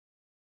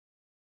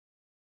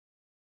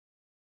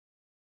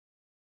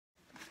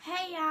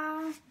Hey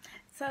y'all!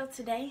 So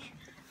today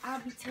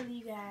I'll be telling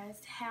you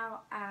guys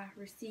how I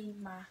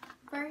received my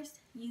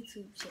first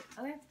YouTube check.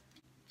 Okay,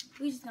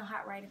 we just gonna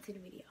hop right into the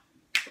video.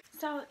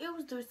 So it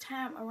was the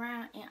time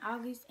around in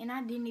August, and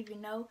I didn't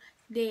even know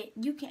that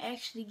you can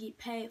actually get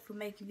paid for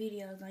making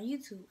videos on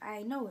YouTube. I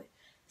didn't know it.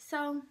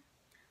 So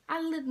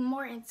I looked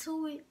more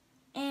into it,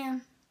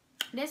 and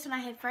that's when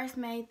I had first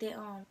made the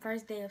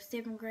first day of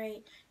 7th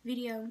grade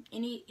video,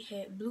 and it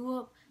had blew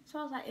up. So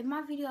I was like, if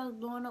my video is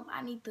blowing up,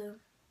 I need to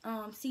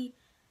see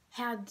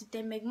how did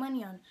they make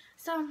money on it.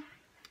 So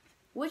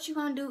what you're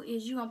gonna do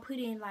is you're gonna put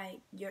in like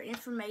your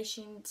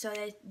information so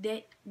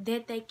that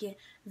they can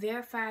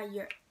verify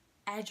your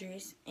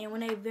address, and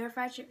when they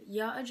verify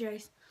your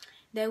address,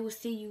 they will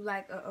see you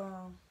like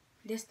a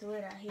this the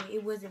word out here.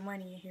 It wasn't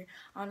money in here.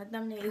 On the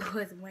thumbnail, it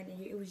wasn't money in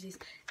here. It was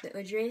just the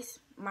address,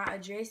 my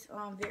address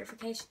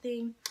verification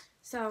thing.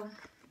 So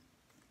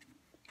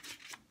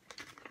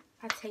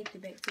I taped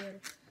it back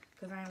together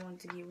because I didn't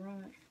want it to get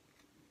ruined.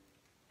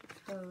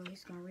 So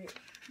it's gonna rip.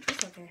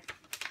 It's okay.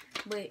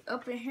 But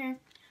up in here,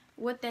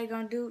 what they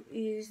gonna do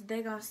is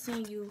they gonna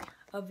send you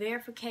a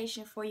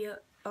verification for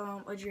your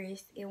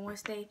address, and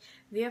once they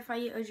verify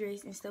your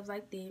address and stuff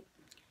like that,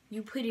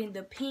 you put in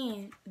the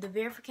pin, the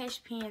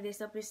verification pin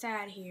that's up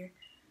inside here.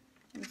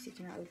 Let me see,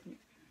 can I open it?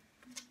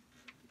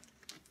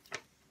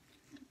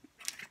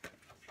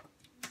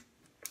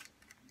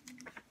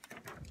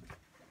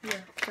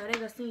 Yeah, so they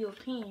gonna send you a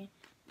pin.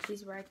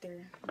 It's right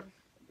there.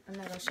 I'm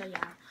not gonna show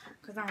y'all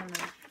because I don't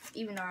know,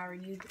 even though I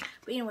already used it.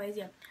 But anyways,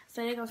 yeah.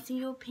 So they're gonna send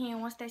you a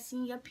pin. Once they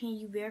send you a pin,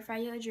 you verify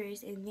your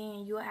address, and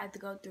then you'll have to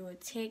go through a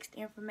text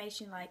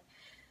information like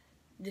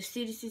the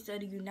citizens of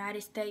the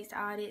United States,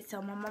 all that.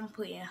 So my mom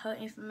put in her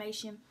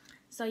information.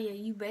 So yeah,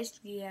 you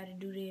basically got to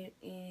do that,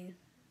 and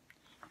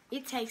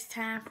it takes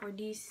time for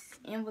this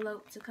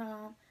envelope to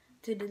come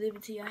to deliver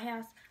to your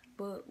house.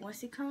 But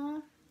once it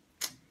comes,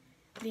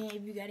 then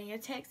if you got in your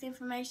tax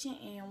information,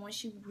 and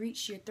once you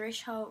reach your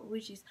threshold,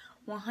 which is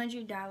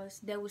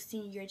 $100, they will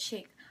send you your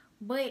check.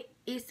 But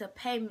it's a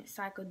payment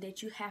cycle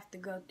that you have to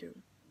go through.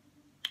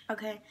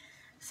 Okay,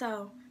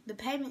 so the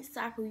payment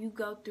cycle you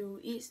go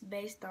through, it's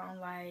based on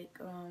like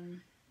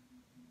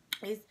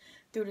it's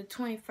through the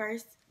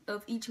 21st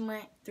of each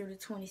month through the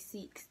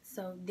 26th.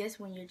 So that's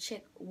when your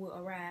check will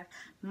arrive.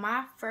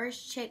 My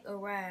first check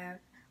arrived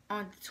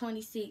on the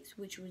 26th,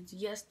 which was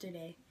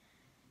yesterday,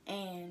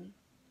 and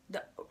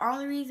the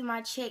only reason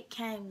my check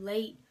came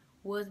late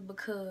was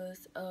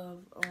because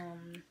of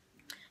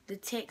the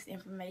text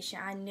information.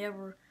 I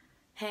never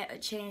had a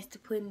chance to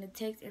put in the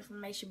text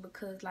information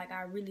because like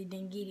I really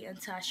didn't get it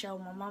until I showed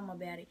my mom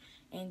about it,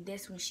 and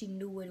that's when she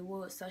knew what it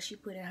was, so she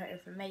put in her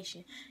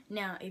information.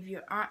 Now if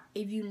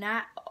you're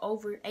not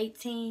over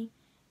 18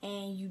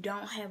 and you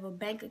don't have a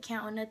bank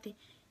account or nothing,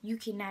 you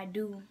cannot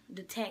do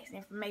the tax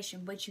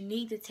information, but you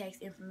need the tax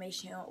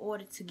information in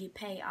order to get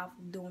paid off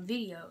of doing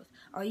videos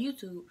on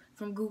YouTube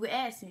from Google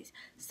AdSense.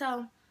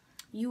 So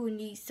you will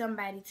need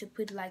somebody to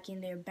put like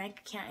in their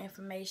bank account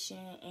information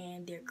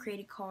and their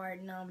credit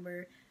card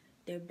number,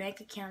 their bank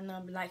account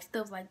number, like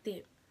stuff like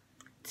that,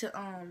 to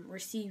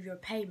receive your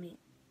payment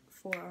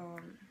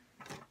for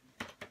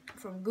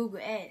from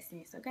Google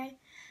AdSense. Okay,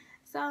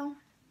 so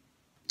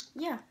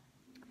yeah,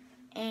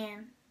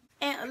 and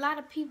a lot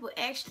of people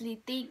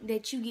actually think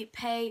that you get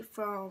paid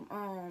from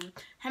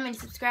how many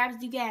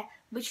subscribers you got,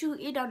 but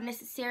it don't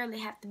necessarily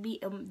have to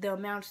be the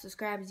amount of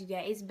subscribers you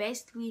got. It's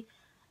basically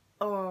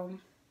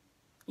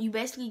you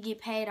basically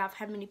get paid off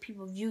how many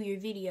people view your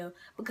video,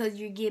 because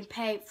you're getting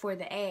paid for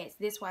the ads.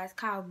 That's why it's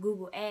called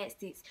Google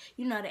AdSense.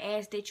 You know, the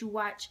ads that you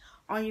watch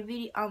on your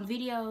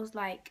videos,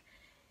 like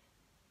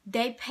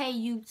they pay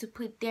you to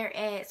put their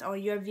ads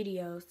on your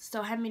videos.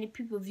 So how many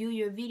people view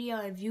your video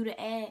and view the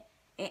ad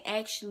and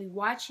actually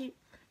watch it,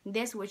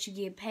 that's what you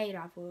get paid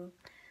off of.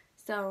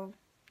 So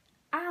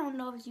I don't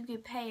know if you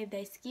get paid if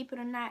they skip it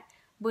or not,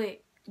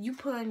 but you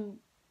putting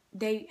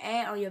they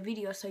ad on your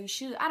video, so you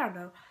should. I don't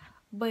know,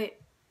 but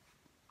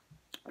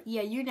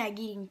yeah, you're not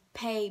getting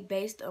paid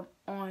based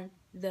on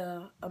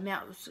the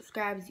amount of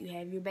subscribers you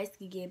have. You're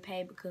basically getting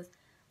paid because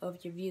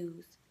of your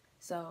views.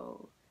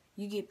 So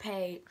you get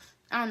paid,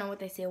 I don't know what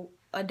they said,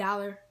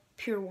 $1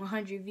 per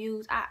 100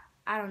 views.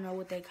 I don't know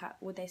what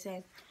they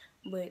say,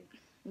 but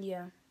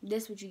yeah,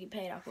 that's what you get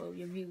paid off of,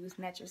 your views,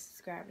 not your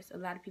subscribers. A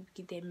lot of people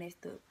get that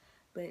messed up,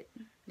 but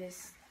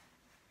that's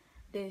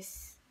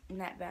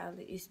not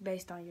valid. It's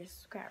based on your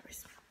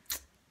subscribers.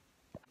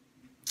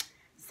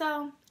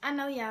 So I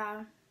know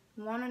y'all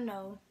want to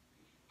know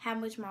how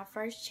much my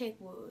first check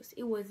was.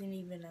 It wasn't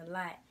even a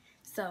lot.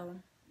 So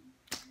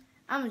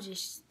I'm gonna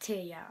just tell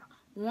y'all,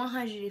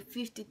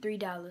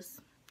 $153.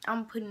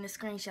 I'm putting a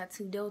screenshot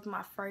too. That was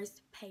my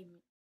first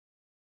payment.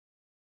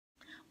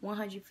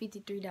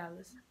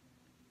 $153.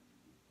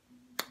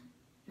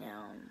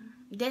 Now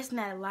that's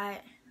not a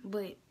lot,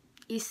 but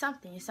it's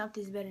something.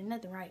 Something's better than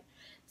nothing, right?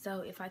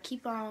 So if I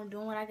keep on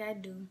doing what I gotta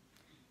do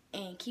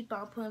and keep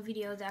on putting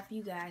videos out for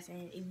you guys,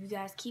 and if you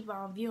guys keep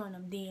on viewing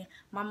them, then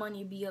my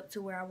money will be up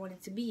to where I want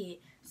it to be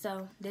at.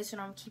 So that's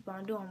what I'm gonna keep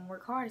on doing,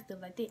 work hard and stuff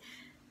like that.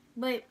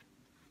 But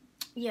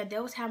yeah,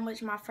 that was how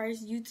much my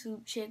first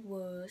YouTube check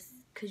was.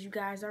 Cause you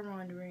guys are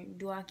wondering,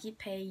 do I get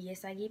paid?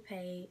 Yes, I get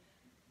paid.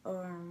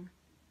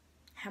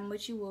 How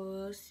much it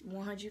was?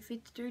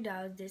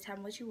 $153. That's how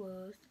much it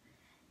was.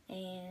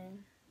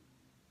 And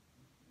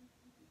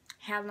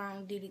how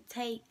long did it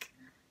take?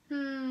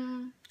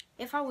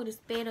 If I would have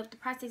sped up the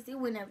process, it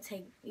wouldn't have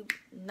taken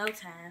no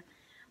time.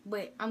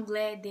 But I'm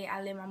glad that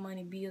I let my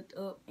money build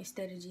up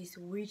instead of just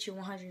reaching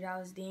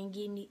 $100 then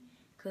getting it,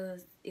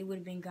 because it would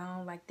have been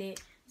gone like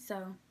that.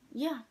 So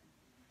yeah.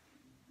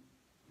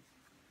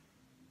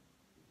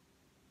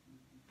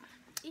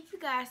 If you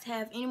guys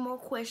have any more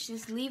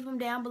questions, leave them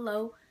down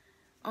below.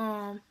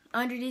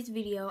 Under this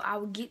video, I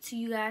will get to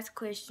you guys'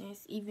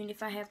 questions, even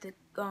if I have to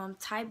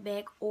type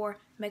back or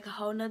make a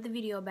whole nother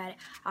video about it.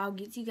 I'll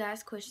get to you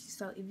guys' questions.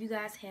 So if you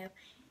guys have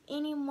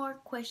any more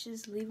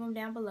questions, leave them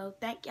down below.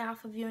 Thank y'all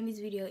for viewing this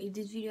video. If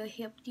this video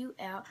helped you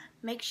out,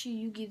 make sure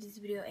you give this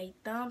video a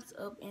thumbs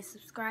up and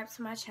subscribe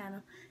to my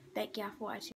channel. Thank y'all for watching.